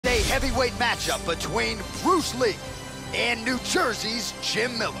heavyweight matchup between Bruce Lee and New Jersey's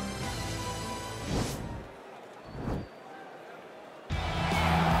Jim Miller.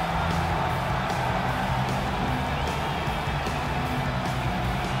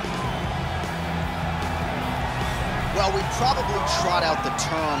 Well, we probably trot out the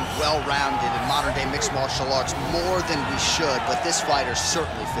term well-rounded in modern-day mixed martial arts more than we should, but this fighter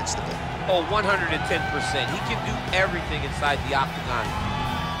certainly fits the bill. Oh, 110%. He can do everything inside the octagon.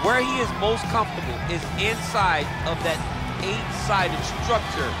 Where he is most comfortable is inside of that 8-sided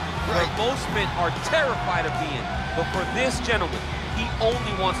structure where most men are terrified of being. But for this gentleman, he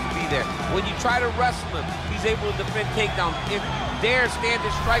only wants to be there. When you try to wrestle him, he's able to defend takedowns. If you dare stand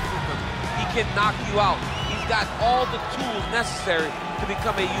and strike with him, he can knock you out. He's got all the tools necessary to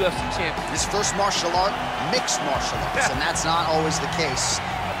become a UFC champion. His first martial art, mixed martial arts, and that's not always the case.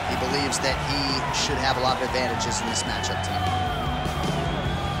 He believes that he should have a lot of advantages in this matchup tonight.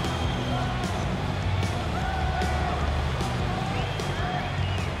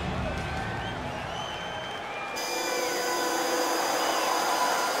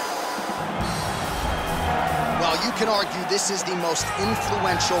 Well, you can argue this is the most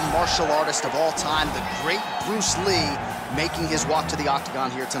influential martial artist of all time, the great Bruce Lee, making his walk to the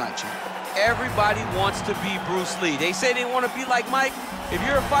octagon here tonight, champ. Everybody wants to be Bruce Lee. They say they want to be like Mike. If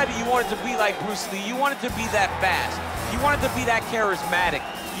you're a fighter, you want it to be like Bruce Lee. You want it to be that fast. You want it to be that charismatic.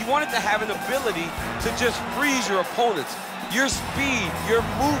 You want it to have an ability to just freeze your opponents. Your speed, your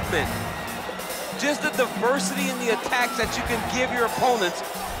movement, just the diversity in the attacks that you can give your opponents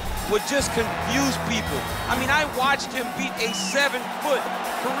would just confuse people. I mean, I watched him beat a 7-foot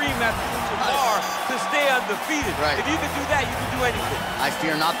Kareem Abdul-Jabbar to stay undefeated. Right. If you can do that, you can do anything. I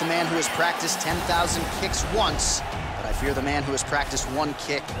fear not the man who has practiced 10,000 kicks once, but I fear the man who has practiced one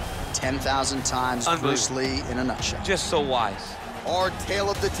kick 10,000 times. Bruce Lee in a nutshell. Just so wise. Our tale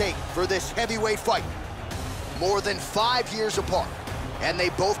of the tape for this heavyweight fight. More than 5 years apart, and they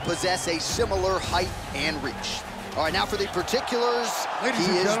both possess a similar height and reach. All right, now for the particulars, Ladies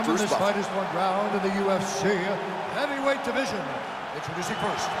and gentlemen, this fight is one round in the UFC heavyweight division. Introducing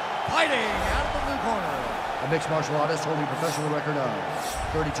first, fighting out of the blue corner, a mixed martial artist holding a professional record of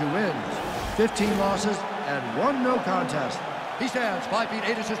 32 wins, 15 losses, and 1 no contest. He stands 5 feet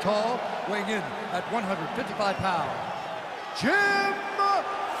 8 inches tall, weighing in at 155 pounds. Jim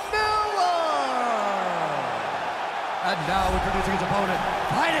Miller! And now introducing his opponent,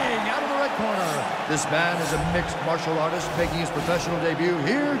 fighting out of the red corner. This man is a mixed martial artist making his professional debut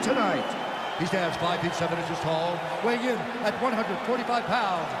here tonight. He stands 5 feet 7 inches tall, weighing in at 145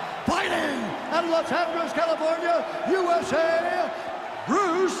 pounds. Fighting out of Los Angeles, California, USA,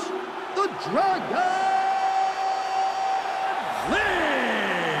 Bruce the Dragon Lee!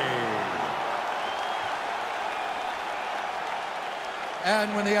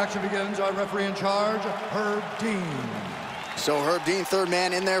 And when the action begins, our referee in charge, Herb Dean. So Herb Dean, third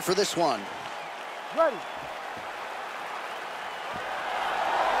man in there for this one. Ready.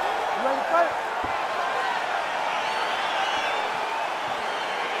 Ready to fight?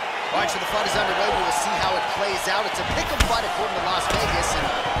 All right, so the fight is underway. We will see how it plays out. It's a pick'em fight according to Las Vegas, and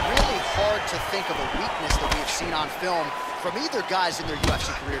really hard to think of a weakness that we've seen on film from either guys in their UFC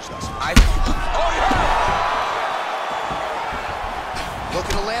careers thus far.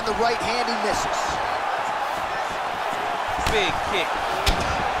 Looking to land the right hand, he misses. Big kick.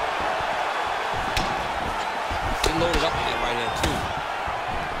 He loaded up with that right hand, too.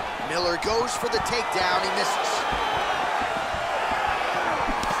 Miller goes for the takedown, he misses.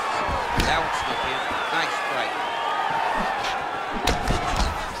 That one snuck in. Nice strike.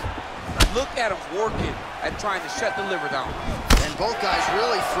 Look at him working at trying to shut the liver down. And both guys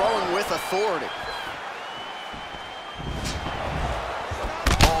really throwing with authority.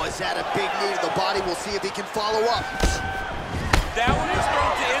 Oh, is that a big knee to the body? We'll see if he can follow up. That one was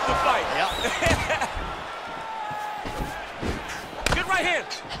thrown to end the fight. Yep. Good right hand.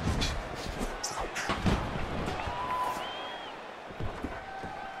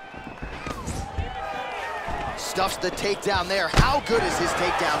 Stuffs the takedown there. How good is his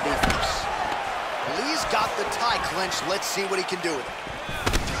takedown defense? Lee's got the tie clenched. Let's see what he can do with it.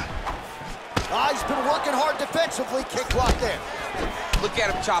 He's been working hard defensively. Kick block there. Look at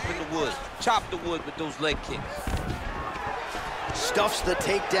him chopping the wood. Chop the wood with those leg kicks. Stuffs the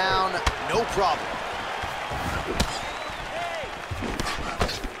takedown, no problem.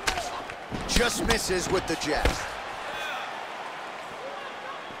 Just misses with the jab.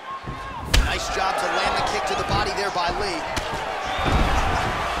 Nice job to land the kick to the body there by Lee.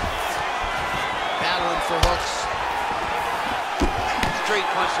 Battling for hooks. Straight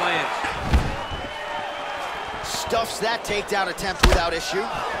punch lands. Stuffs that takedown attempt without issue.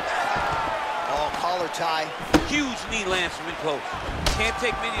 collar tie. Huge knee lands from in close. Can't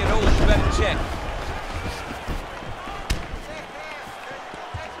take many of those, you better check.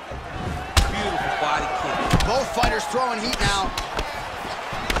 Beautiful body kick. Both fighters throwing heat now.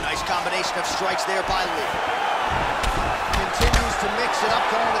 Nice combination of strikes there by Lee. Continues to mix it up,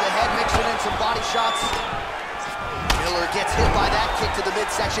 going to the head, mixing in some body shots. Miller gets hit by that kick to the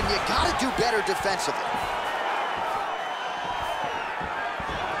midsection. You gotta do better defensively.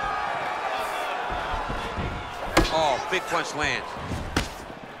 Oh, big punch lands.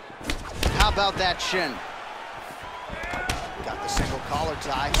 How about that shin? Got the single collar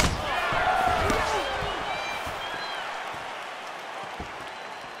tie.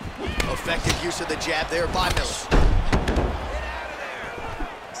 Effective use of the jab there by Miller.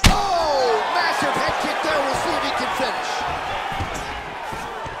 Oh, massive head kick there. We'll see if he can finish.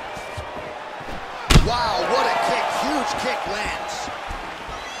 Wow, what a kick. Huge kick lands.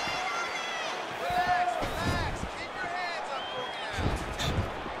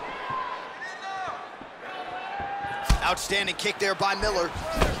 Outstanding kick there by Miller.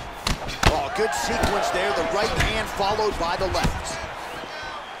 Oh, good sequence there. The right hand followed by the left.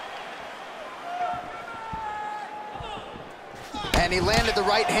 And he landed the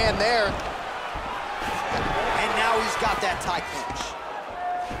right hand there. And now he's got that tie clinch.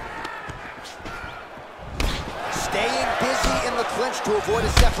 Staying busy in the clinch to avoid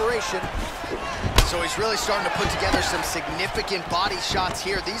a separation. So he's really starting to put together some significant body shots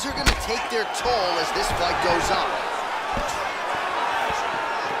here. These are going to take their toll as this fight goes on.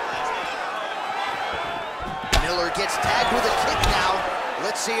 Miller gets tagged with a kick now.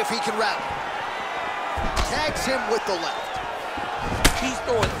 Let's see if he can rally. Tags him with the left. He's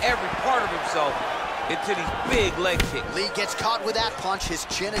throwing every part of himself into these big leg kicks. Lee gets caught with that punch. His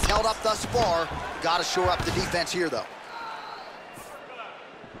chin is held up thus far. Got to shore up the defense here, though.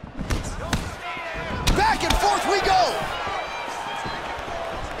 Back and forth we go.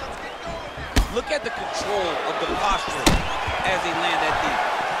 Look at the control of the posture as they land that deep.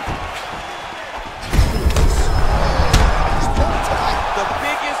 The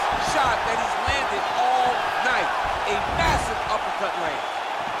biggest shot that he's landed all night. A massive uppercut land.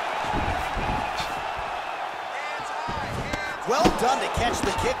 Well done to catch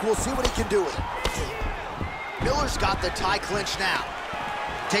the kick. We'll see what he can do with it. Miller's got the tie clinch now.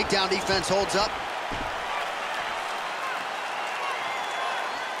 Takedown defense holds up.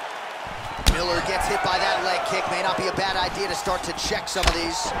 Miller gets hit by that leg kick. May not be a bad idea to start to check some of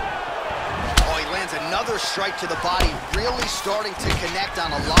these. Oh, he lands another strike to the body. Really starting to connect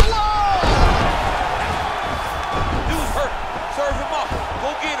on a lot. Dude's hurt. Serve him up.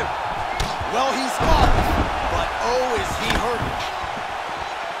 Go get him. Well, he's up, but oh, is he hurt.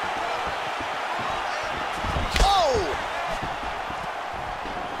 Oh!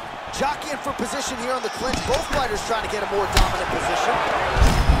 Jockeying for position here on the clinch. Both fighters trying to get a more dominant position.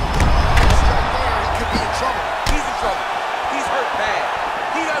 Strike there, he could be in trouble. He's in trouble. He's hurt bad.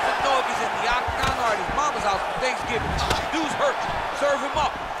 He doesn't know if he's in the octagon or at his mama's house for Thanksgiving. Dude's hurt. Serve him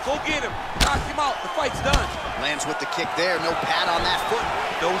up. Go get him. Knock him out. The fight's done. Lands with the kick there. No pad on that foot.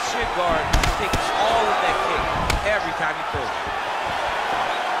 No shit guard. He takes all of that kick every time he throws.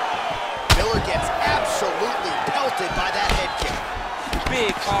 Miller gets absolutely pelted by that head kick.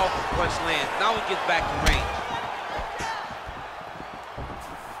 Big, powerful punch lands. Now he gets back to range.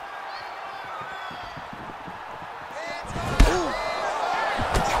 Ooh.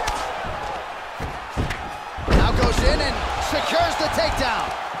 Now goes in and secures the takedown.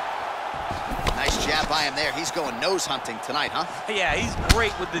 Nice jab by him there. He's going nose hunting tonight, huh? Yeah, he's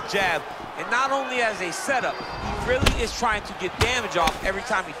great with the jab. And not only as a setup, he really is trying to get damage off every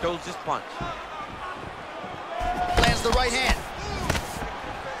time he throws this punch. Lands the right hand.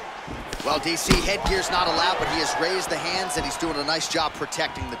 Well, DC, headgear's not allowed, but he has raised the hands, and he's doing a nice job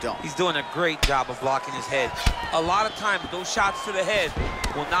protecting the dome. He's doing a great job of blocking his head. A lot of times, those shots to the head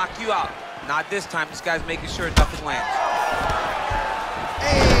will knock you out. Not this time. This guy's making sure nothing lands.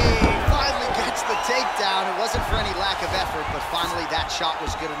 Hey, finally gets the takedown. It wasn't for any lack of effort, but finally that shot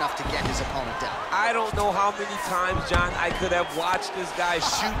was good enough to get his opponent down. I don't know how many times, John, I could have watched this guy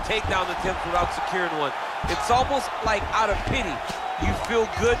shoot takedown attempts without securing one. It's almost like out of pity. You feel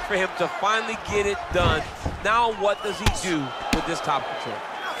good for him to finally get it done. Now what does he do with this top control?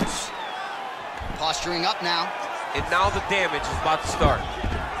 Posturing up now. And now the damage is about to start.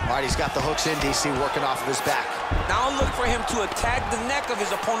 All right, he's got the hooks in, DC, working off of his back. Now look for him to attack the neck of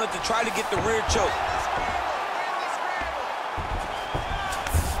his opponent to try to get the rear choke.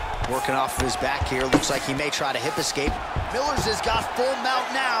 Working off of his back here. Looks like he may try to hip escape. Miller's has got full mount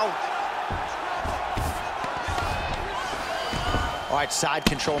now. All right, side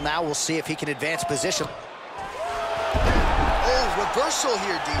control now. We'll see if he can advance position. Oh, reversal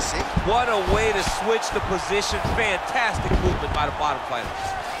here, DC. What a way to switch the position. Fantastic movement by the bottom fighter.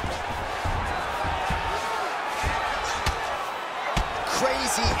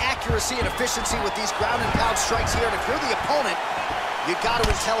 Crazy accuracy and efficiency with these ground and pound strikes here. And if you're the opponent, you got to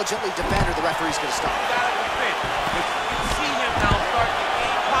intelligently defend or the referee's going to stop. You got to defend. But you can see him now starting to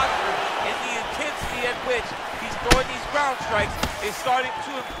gain posture, and the intensity at which he's throwing these ground strikes is starting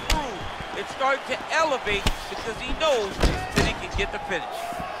to improve. It's starting to elevate because he knows that he can get the finish.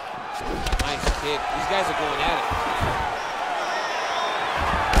 Nice kick. These guys are going at it.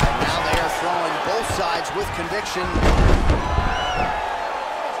 And now they are throwing both sides with conviction.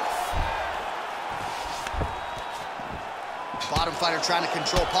 Bottom fighter trying to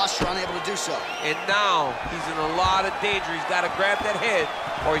control posture, unable to do so. And now he's in a lot of danger. He's got to grab that head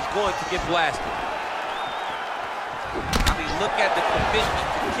or he's going to get blasted. I mean, look at the commitment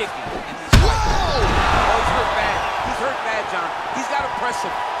to kicking in this fight. Oh, he's hurt bad. He's hurt bad, John. He's got to press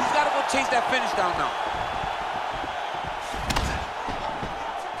him. He's got to go chase that finish down now.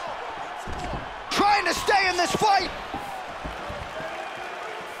 Trying to stay in this fight.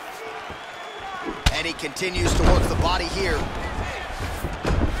 And he continues to work the body here.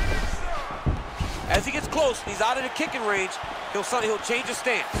 As he gets close, he's out of the kicking range, he'll change his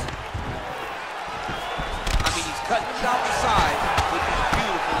stance. I mean, he's cutting him down the side with these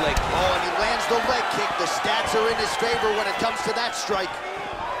beautiful leg kicks. Oh, and he lands the leg kick. The stats are in his favor when it comes to that strike.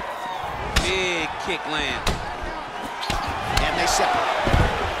 Big kick land. And they separate.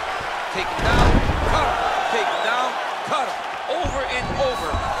 Take him down, cut him. Take him down, cut him. Over and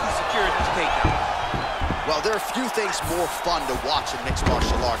over, he's securing this takedown. Well, there are few things more fun to watch in mixed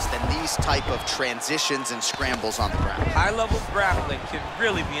martial arts than these type of transitions and scrambles on the ground. High-level grappling can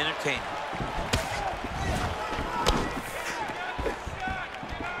really be entertaining.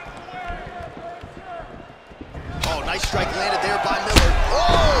 Oh, nice strike landed there by Miller.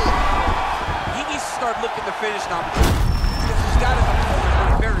 Oh! He needs to start looking to finish now because he's got his opponent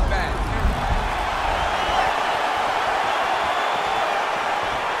hurt very bad.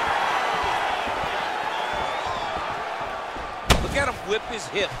 Look at him whip his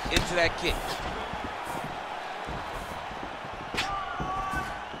hip into that kick.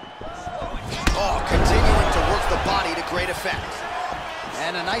 Oh, continuing to work the body to great effect.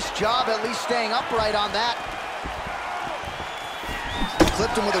 And a nice job at least staying upright on that.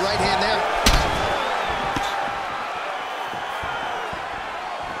 Clipped him with the right hand there.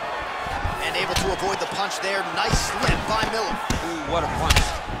 And able to avoid the punch there. Nice slip by Miller. Ooh, what a punch.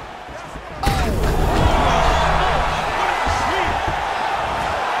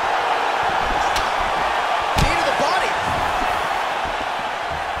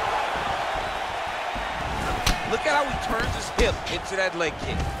 Look at how he turns his hip into that leg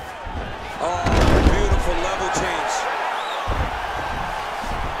kick. Oh, beautiful level change.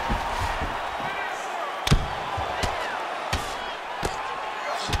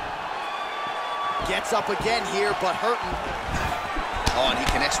 Gets up again here, but hurting. Oh, and he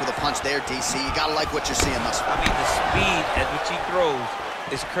connects with a punch there, DC. You gotta like what you're seeing thus far. I mean, the speed at which he throws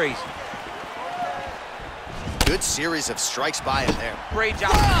is crazy. Good series of strikes by him there. Great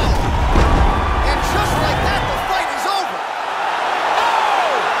job. Wow! And just like that, the fight is over.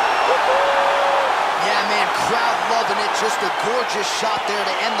 Oh! Yeah, man, crowd loving it. Just a gorgeous shot there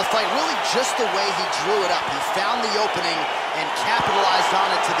to end the fight. Really just the way he drew it up. He found the opening and capitalized on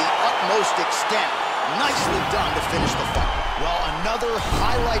it to the utmost extent. Nicely done to finish the fight. Well, another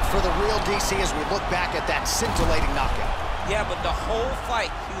highlight for the real DC as we look back at that scintillating knockout. Yeah, but the whole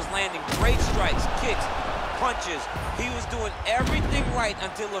fight, he was landing great strikes, kicks, punches. He was doing everything right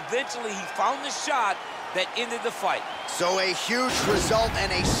until eventually he found the shot that ended the fight. So a huge result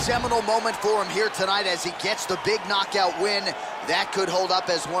and a seminal moment for him here tonight as he gets the big knockout win. That could hold up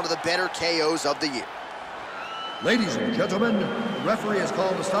as one of the better KOs of the year. Ladies and gentlemen, the referee has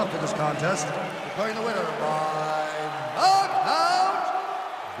called a stop to this contest, declaring the winner by knockout,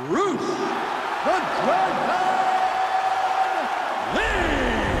 Bruce the Dragon Lee!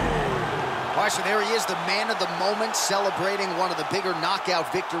 All right, so there he is, the man of the moment, celebrating one of the bigger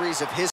knockout victories of his